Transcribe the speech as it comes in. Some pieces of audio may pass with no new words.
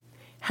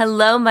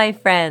Hello, my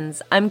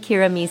friends. I'm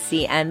Kira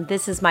Misi, and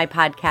this is my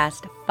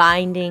podcast,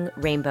 Finding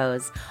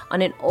Rainbows,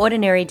 on an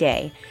ordinary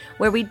day,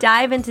 where we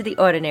dive into the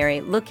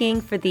ordinary,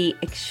 looking for the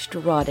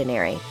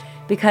extraordinary.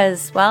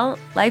 Because, well,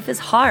 life is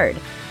hard,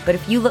 but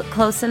if you look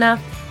close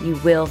enough, you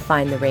will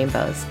find the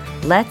rainbows.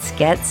 Let's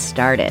get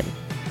started.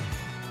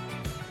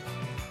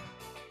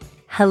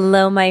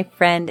 Hello, my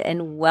friend,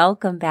 and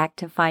welcome back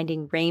to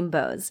Finding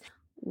Rainbows.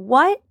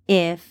 What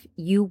if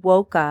you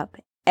woke up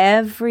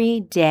every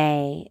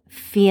day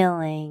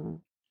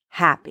feeling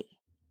happy?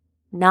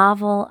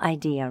 Novel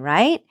idea,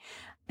 right?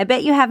 I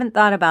bet you haven't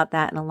thought about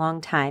that in a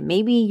long time.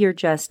 Maybe you're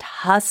just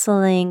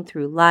hustling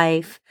through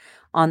life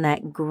on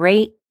that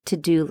great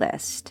to-do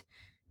list,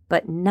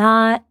 but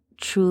not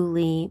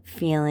truly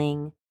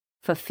feeling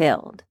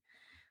fulfilled.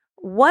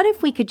 What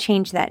if we could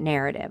change that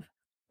narrative?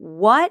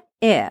 What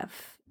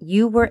if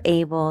you were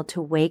able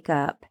to wake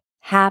up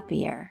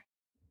happier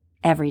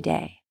every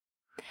day?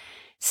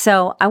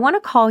 So I want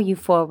to call you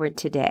forward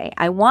today.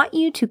 I want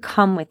you to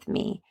come with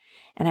me,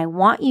 and I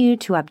want you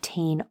to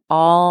obtain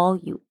all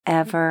you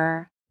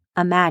ever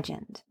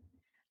imagined.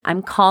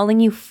 I'm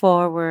calling you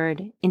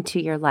forward into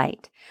your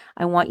light.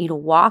 I want you to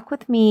walk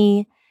with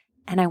me,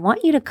 and I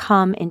want you to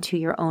come into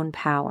your own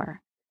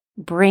power.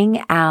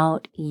 Bring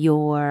out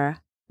your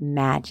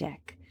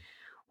magic.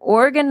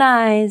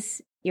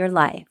 Organize your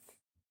life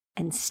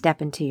and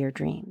step into your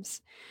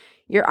dreams.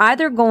 You're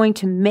either going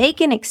to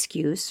make an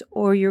excuse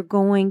or you're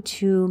going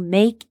to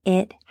make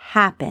it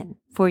happen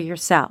for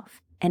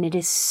yourself. And it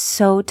is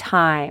so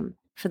time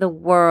for the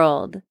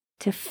world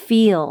to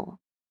feel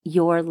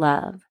your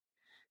love.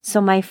 So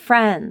my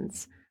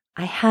friends,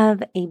 I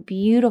have a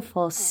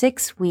beautiful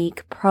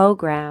 6-week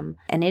program,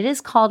 and it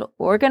is called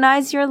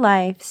Organize Your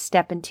Life,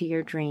 Step Into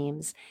Your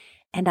Dreams.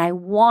 And I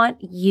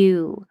want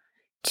you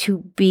to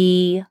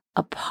be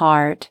a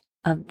part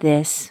of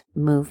this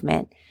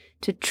movement,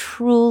 to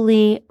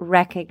truly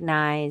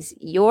recognize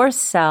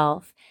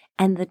yourself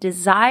and the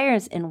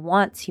desires and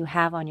wants you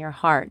have on your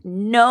heart.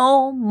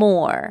 No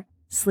more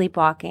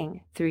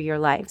sleepwalking through your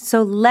life.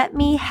 So let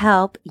me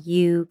help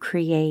you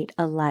create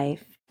a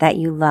life that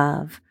you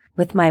love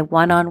with my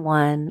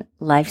one-on-one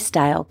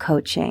lifestyle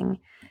coaching.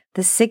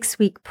 The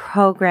 6-week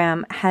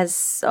program has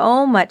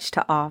so much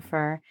to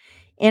offer.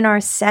 In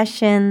our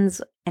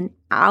sessions, an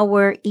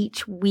hour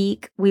each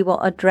week, we will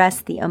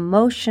address the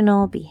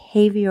emotional,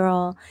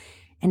 behavioral,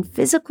 and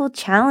physical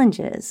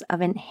challenges of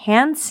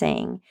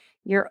enhancing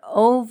your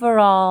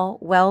overall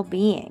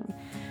well-being.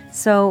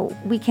 So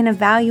we can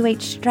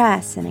evaluate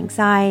stress and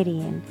anxiety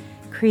and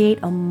create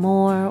a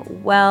more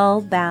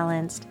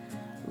well-balanced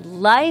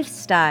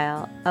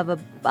lifestyle of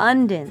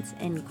abundance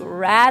and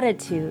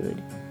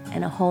gratitude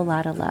and a whole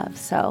lot of love.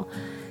 So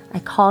I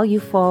call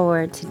you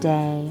forward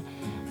today,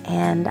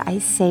 and I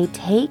say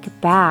take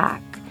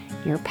back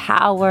your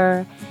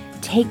power,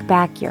 take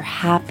back your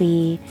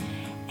happy,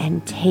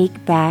 and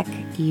take back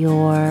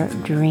your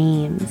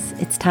dreams.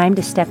 It's time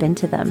to step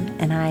into them,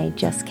 and I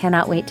just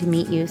cannot wait to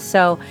meet you.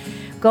 So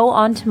go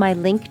on to my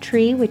link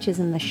tree, which is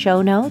in the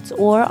show notes,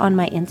 or on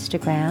my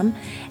Instagram.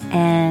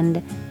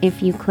 And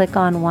if you click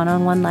on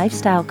one-on-one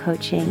lifestyle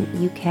coaching,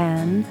 you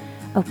can,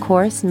 of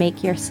course,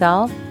 make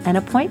yourself an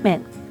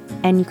appointment.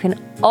 And you can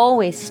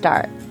always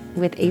start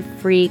with a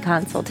free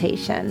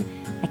consultation.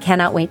 I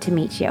cannot wait to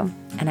meet you.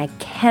 And I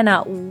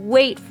cannot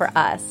wait for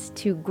us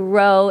to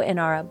grow in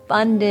our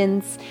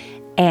abundance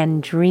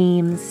and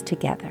dreams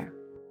together.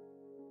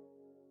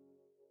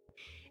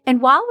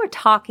 And while we're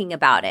talking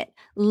about it,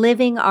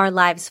 living our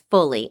lives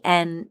fully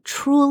and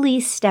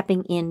truly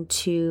stepping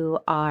into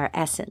our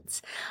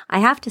essence, I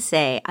have to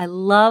say, I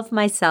love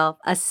myself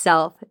a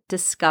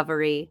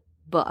self-discovery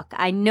book.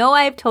 I know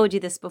I have told you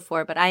this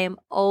before, but I am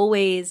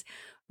always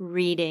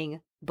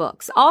reading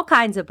books, all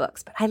kinds of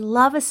books, but I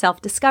love a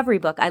self-discovery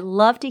book. I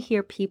love to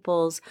hear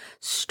people's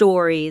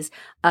stories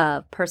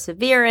of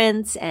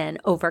perseverance and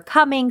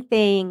overcoming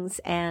things,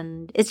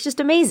 and it's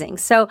just amazing.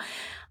 So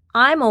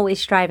I'm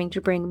always striving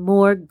to bring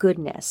more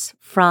goodness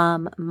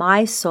from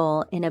my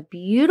soul in a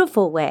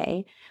beautiful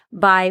way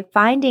by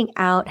finding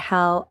out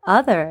how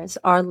others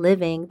are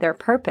living their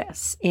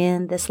purpose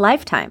in this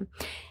lifetime.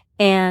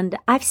 And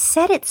I've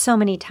said it so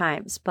many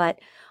times, but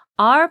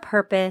our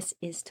purpose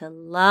is to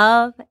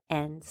love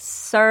and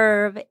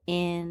serve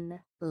in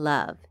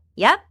love.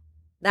 Yep,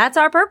 that's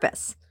our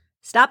purpose.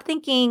 Stop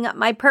thinking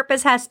my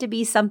purpose has to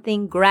be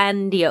something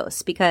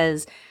grandiose,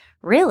 because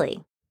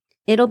really,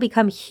 it'll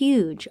become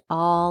huge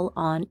all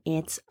on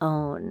its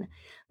own.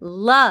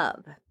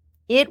 Love,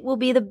 it will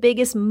be the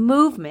biggest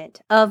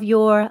movement of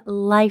your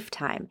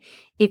lifetime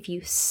if you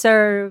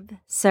serve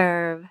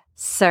that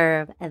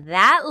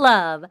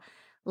love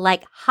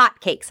like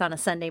hotcakes on a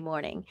Sunday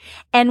morning.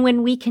 And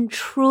when we can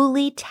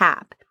truly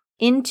tap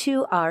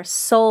into our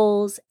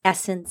soul's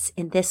essence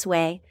in this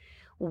way,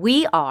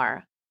 we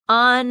are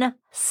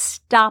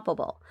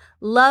unstoppable.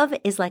 Love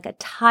is like a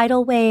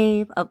tidal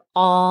wave of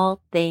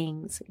all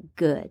things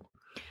good.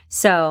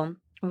 So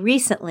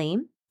recently,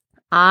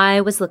 I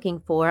was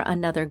looking for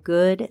another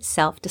good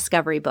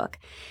self-discovery book.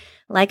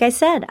 Like I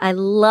said, I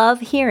love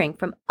hearing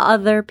from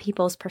other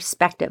people's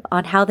perspective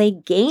on how they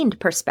gained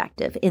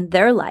perspective in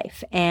their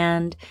life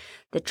and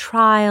the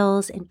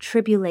trials and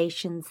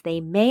tribulations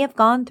they may have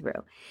gone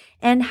through,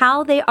 and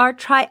how they are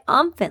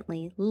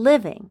triumphantly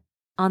living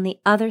on the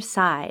other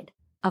side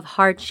of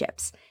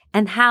hardships,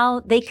 and how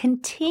they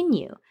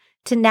continue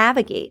to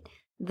navigate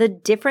the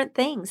different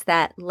things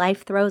that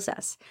life throws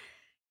us.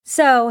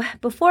 So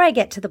before I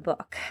get to the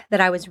book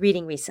that I was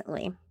reading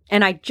recently,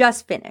 and I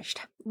just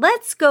finished,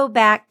 let's go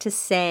back to,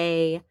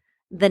 say,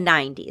 the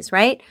 90s,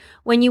 right?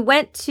 When you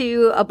went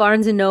to a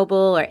Barnes &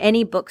 Noble or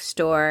any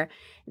bookstore,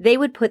 they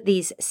would put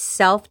these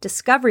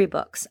self-discovery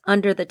books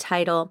under the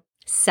title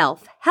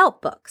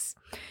self-help books.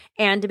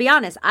 And to be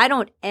honest, I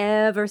don't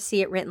ever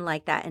see it written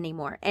like that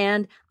anymore.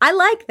 And I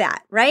like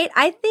that, right?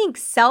 I think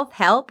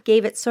self-help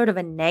gave it sort of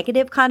a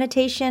negative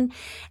connotation,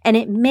 and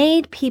it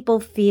made people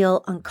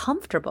feel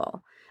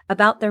uncomfortable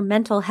about their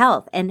mental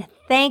health. And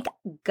thank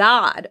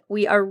God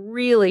we are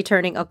really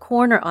turning a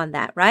corner on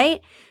that,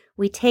 right?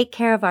 We take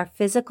care of our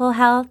physical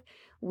health.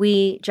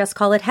 We just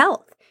call it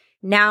health.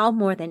 Now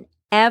more than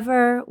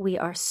ever, we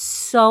are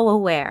so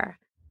aware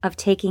of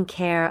taking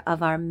care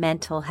of our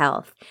mental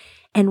health.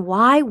 And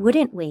why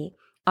wouldn't we?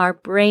 Our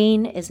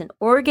brain is an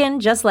organ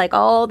just like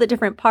all the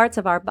different parts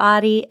of our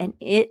body, and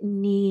it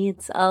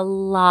needs a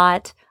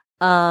lot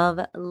of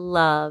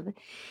love.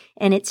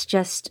 And it's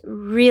just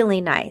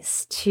really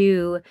nice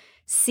to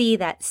see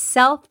that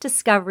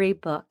self-discovery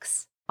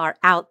books are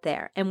out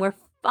there, and we're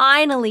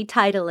finally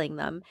titling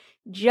them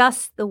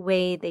just the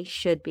way they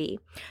should be.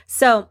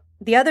 So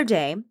the other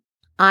day,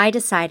 I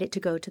decided to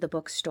go to the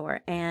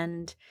bookstore,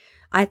 and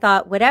I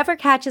thought, whatever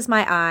catches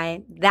my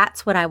eye,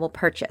 that's what I will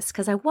purchase,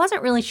 because I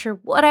wasn't really sure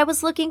what I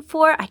was looking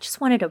for. I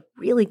just wanted a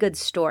really good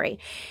story.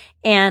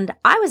 And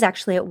I was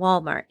actually at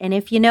Walmart. And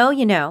if you know,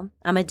 you know,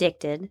 I'm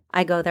addicted.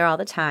 I go there all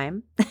the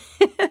time.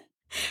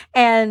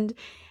 And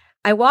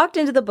I walked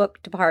into the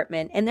book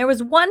department, and there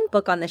was one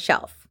book on the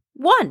shelf.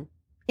 One.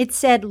 It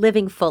said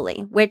Living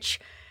Fully, which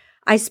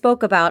I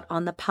spoke about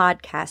on the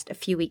podcast a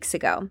few weeks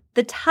ago.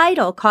 The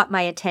title caught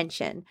my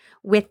attention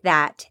with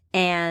that,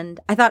 and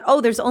I thought, oh,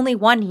 there's only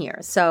one here.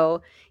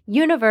 So,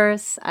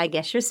 universe, I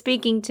guess you're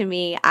speaking to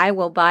me. I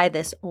will buy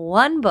this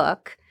one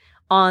book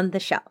on the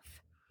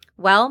shelf.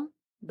 Well,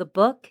 the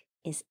book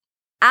is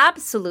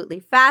absolutely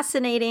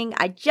fascinating.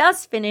 I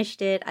just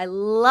finished it. I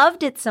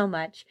loved it so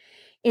much.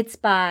 It's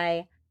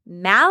by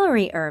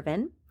Mallory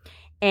Ervin.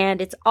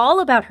 And it's all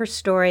about her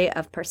story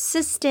of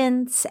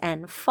persistence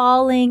and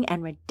falling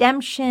and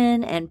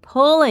redemption and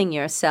pulling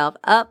yourself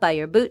up by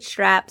your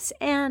bootstraps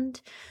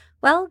and,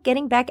 well,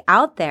 getting back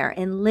out there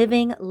and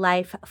living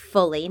life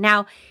fully.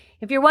 Now,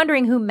 if you're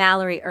wondering who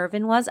Mallory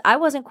Ervin was, I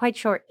wasn't quite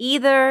sure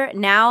either.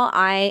 Now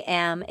I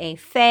am a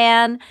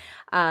fan.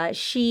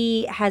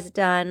 She has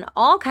done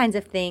all kinds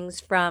of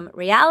things from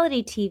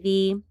reality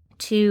TV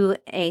to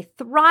a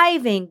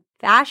thriving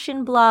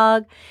fashion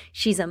blog.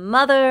 She's a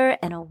mother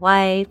and a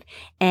wife,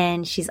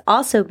 and she's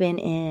also been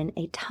in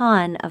a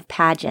ton of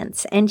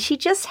pageants. And she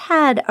just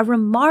had a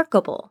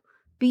remarkable,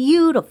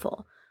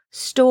 beautiful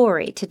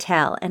story to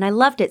tell, and I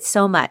loved it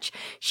so much.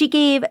 She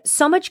gave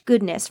so much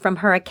goodness from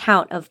her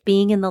account of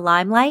being in the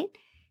limelight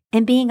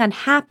and being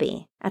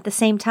unhappy at the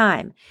same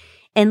time,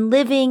 and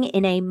living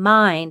in a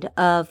mind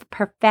of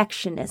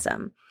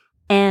perfectionism.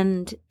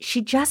 And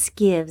she just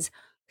gives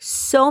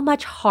so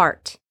much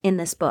heart in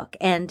this book.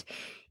 And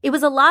it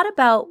was a lot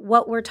about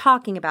what we're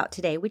talking about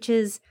today, which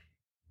is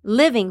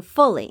living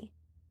fully.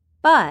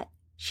 But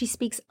she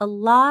speaks a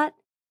lot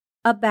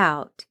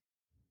about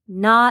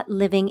not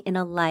living in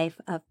a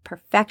life of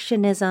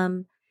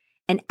perfectionism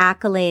and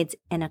accolades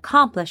and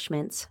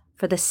accomplishments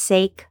for the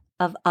sake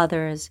of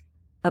others'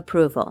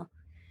 approval,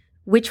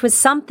 which was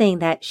something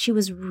that she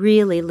was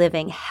really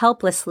living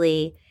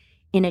helplessly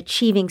in,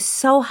 achieving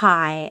so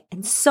high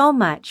and so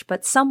much,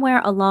 but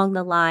somewhere along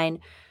the line,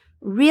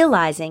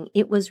 realizing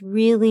it was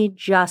really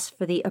just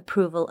for the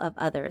approval of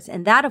others.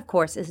 And that, of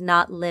course, is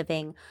not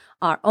living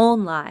our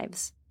own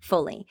lives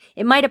fully.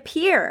 It might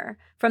appear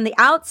from the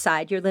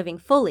outside you're living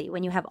fully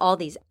when you have all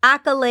these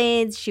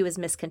accolades. She was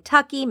Miss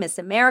Kentucky, Miss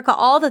America,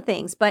 all the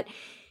things, but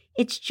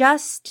it's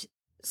just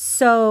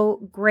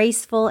so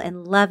graceful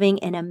and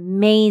loving and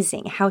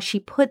amazing how she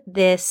put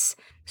this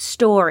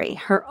story,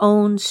 her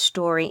own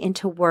story,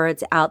 into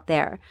words out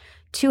there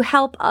to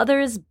help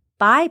others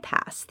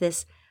bypass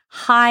this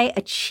high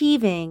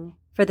achieving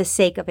for the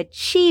sake of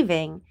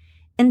achieving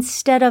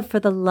instead of for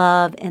the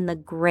love and the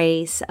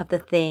grace of the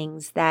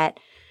things that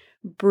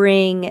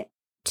bring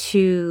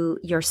to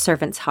your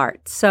servant's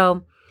heart.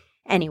 So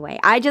anyway,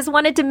 I just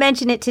wanted to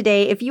mention it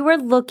today. If you are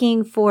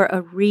looking for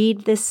a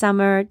read this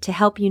summer to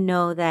help you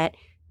know that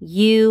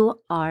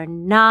you are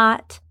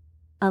not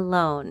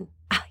alone.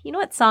 You know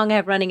what song I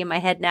have running in my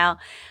head now?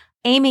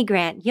 Amy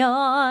Grant,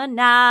 you're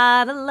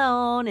not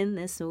alone in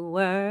this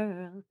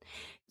world.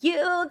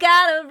 You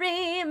gotta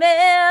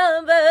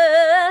remember,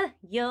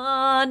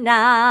 you're You're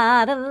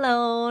not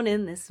alone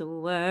in this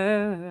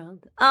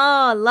world.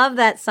 Oh, I love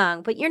that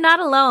song. But you're not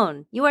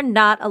alone. You are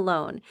not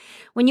alone.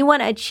 When you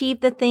want to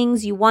achieve the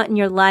things you want in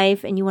your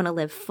life and you want to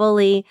live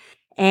fully.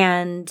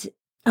 And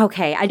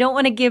okay, I don't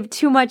want to give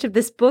too much of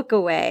this book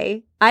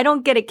away. I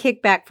don't get a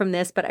kickback from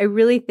this, but I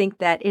really think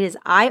that it is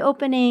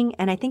eye-opening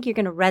and I think you're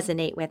going to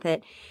resonate with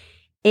it.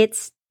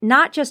 It's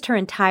not just her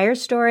entire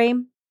story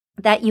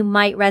that you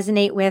might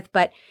resonate with,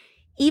 but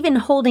even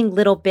holding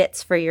little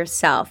bits for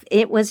yourself.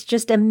 It was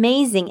just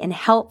amazing and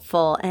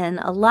helpful and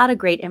a lot of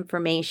great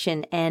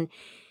information. And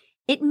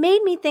it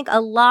made me think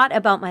a lot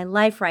about my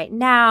life right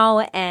now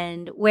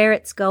and where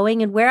it's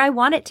going and where I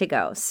want it to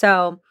go.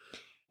 So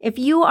if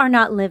you are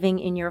not living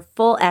in your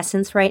full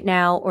essence right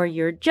now, or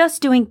you're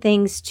just doing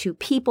things to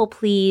people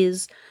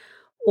please,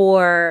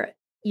 or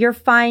you're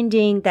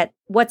finding that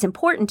what's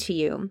important to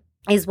you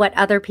is what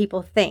other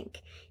people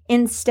think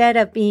instead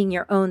of being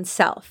your own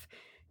self,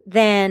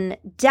 then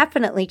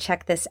definitely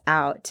check this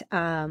out.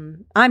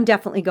 I'm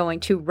definitely going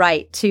to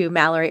write to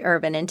Mallory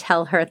Ervin and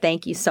tell her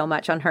thank you so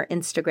much on her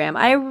Instagram.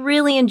 I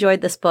really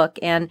enjoyed this book,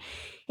 and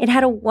it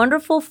had a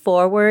wonderful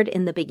foreword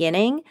in the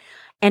beginning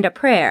and a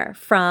prayer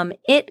from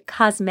IT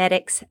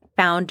Cosmetics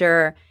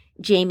founder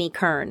Jamie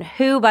Kern,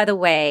 who, by the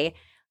way,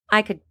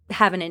 I could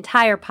have an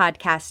entire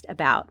podcast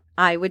about.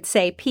 I would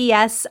say,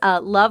 P.S.,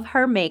 love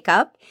her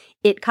makeup,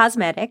 IT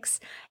Cosmetics,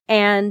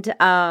 and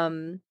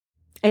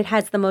it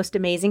has the most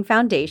amazing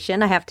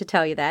foundation, I have to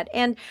tell you that.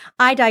 And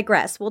I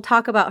digress. We'll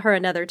talk about her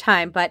another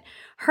time. But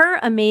her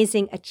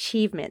amazing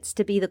achievements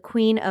to be the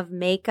queen of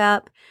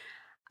makeup,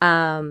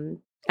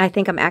 I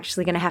think I'm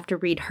actually going to have to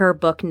read her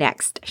book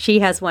next.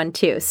 She has one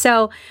too.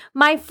 So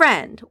my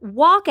friend,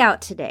 walk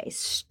out today.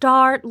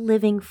 Start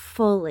living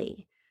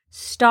fully.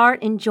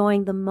 Start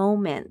enjoying the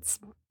moments,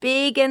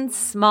 big and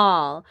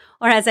small,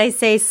 or as I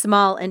say,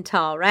 small and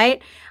tall,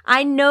 right?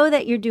 I know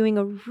that you're doing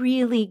a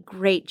really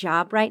great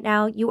job right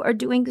now. You are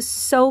doing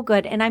so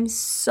good, and I'm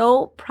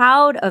so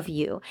proud of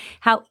you,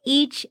 how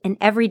each and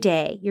every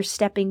day you're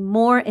stepping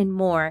more and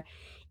more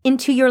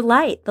into your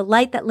light, the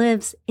light that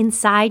lives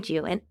inside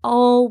you and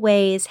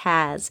always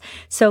has.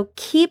 So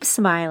keep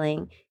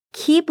smiling,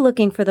 keep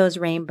looking for those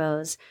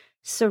rainbows,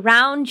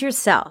 surround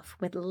yourself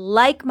with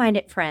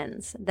like-minded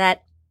friends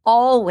that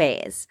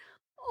always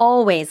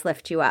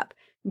lift you up.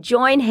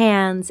 Join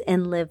hands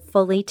and live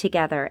fully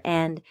together.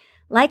 And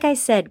like I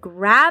said,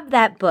 grab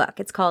that book.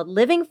 It's called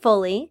Living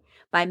Fully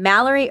by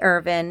Mallory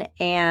Ervin,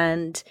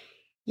 and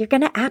you're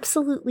going to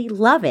absolutely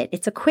love it.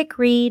 It's a quick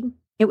read.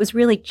 It was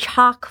really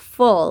chock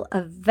full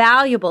of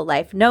valuable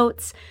life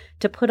notes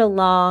to put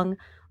along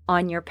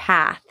on your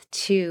path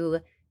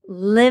to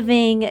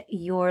living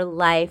your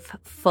life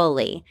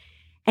fully.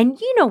 And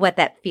you know what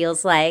that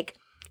feels like.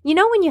 You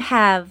know when you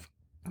have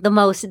the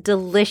most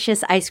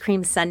delicious ice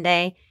cream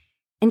sundae?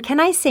 And can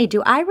I say,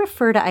 do I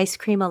refer to ice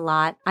cream a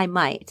lot? I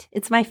might.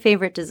 It's my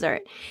favorite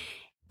dessert.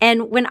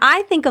 And when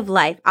I think of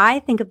life, I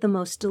think of the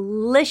most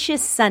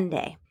delicious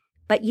sundae.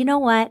 But you know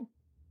what?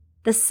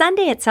 The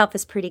sundae itself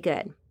is pretty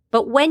good.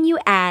 But when you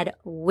add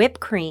whipped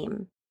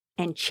cream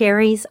and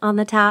cherries on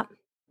the top,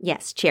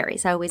 yes,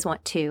 cherries, I always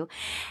want two,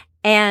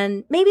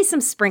 and maybe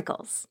some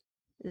sprinkles,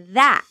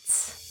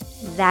 that's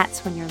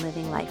when you're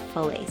living life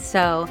fully.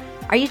 So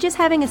are you just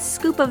having a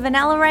scoop of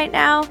vanilla right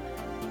now?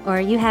 Or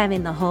are you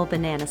having the whole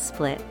banana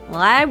split?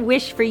 Well, I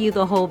wish for you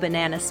the whole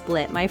banana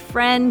split. My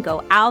friend,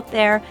 go out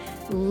there,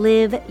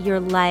 live your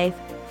life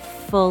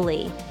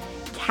fully.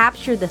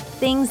 Capture the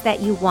things that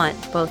you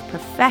want, both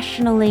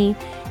professionally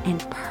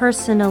and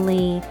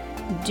personally.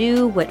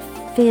 Do what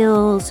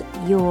fills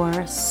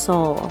your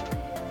soul.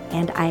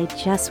 And I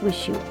just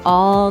wish you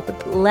all the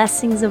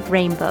blessings of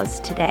rainbows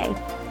today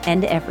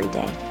and every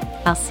day.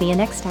 I'll see you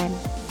next time.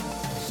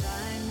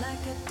 Shine like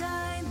a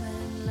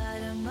diamond,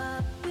 light 'em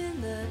up in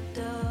the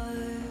dark.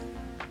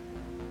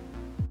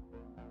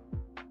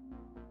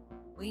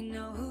 We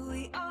know who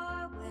we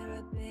are, we're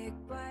a big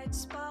bright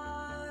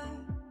spark.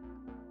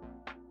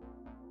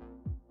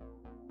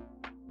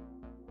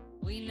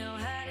 We know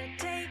how to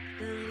take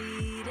the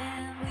lead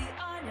and we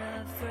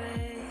aren't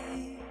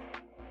afraid.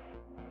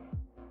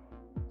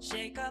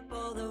 Shake up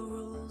all the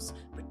rules,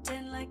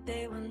 pretend like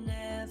they were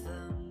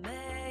never made.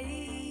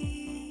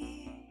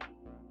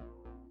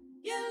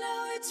 You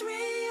know it's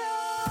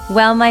real.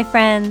 Well, my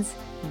friends,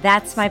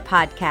 that's my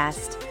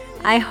podcast.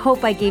 I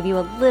hope I gave you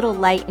a little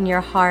light in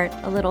your heart,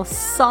 a little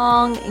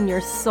song in your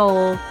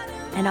soul,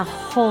 and a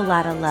whole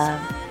lot of love,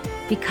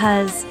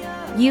 because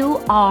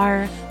you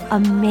are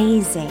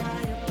amazing.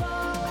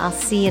 I'll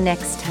see you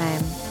next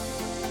time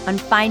on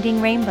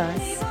Finding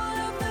Rainbows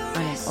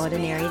on an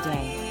Ordinary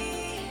Day.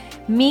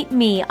 Meet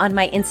me on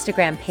my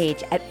Instagram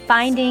page at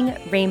Finding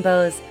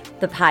Rainbows,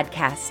 the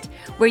podcast,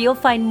 where you'll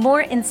find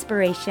more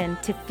inspiration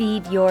to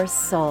feed your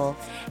soul.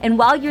 And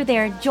while you're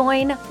there,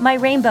 join my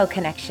Rainbow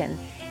Connection.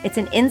 It's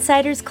an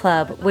insiders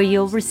club where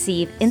you'll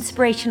receive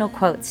inspirational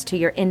quotes to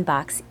your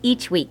inbox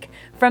each week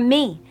from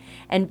me,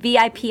 and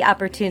VIP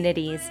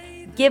opportunities,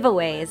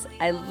 giveaways,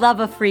 I love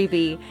a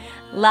freebie,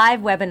 live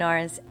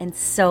webinars, and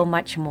so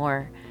much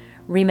more.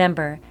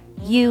 Remember,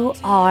 You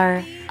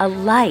are a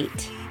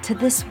light to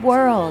this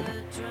world.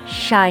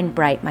 Shine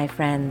bright, my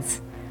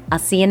friends. I'll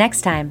see you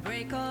next time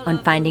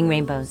on Finding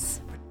Rainbows.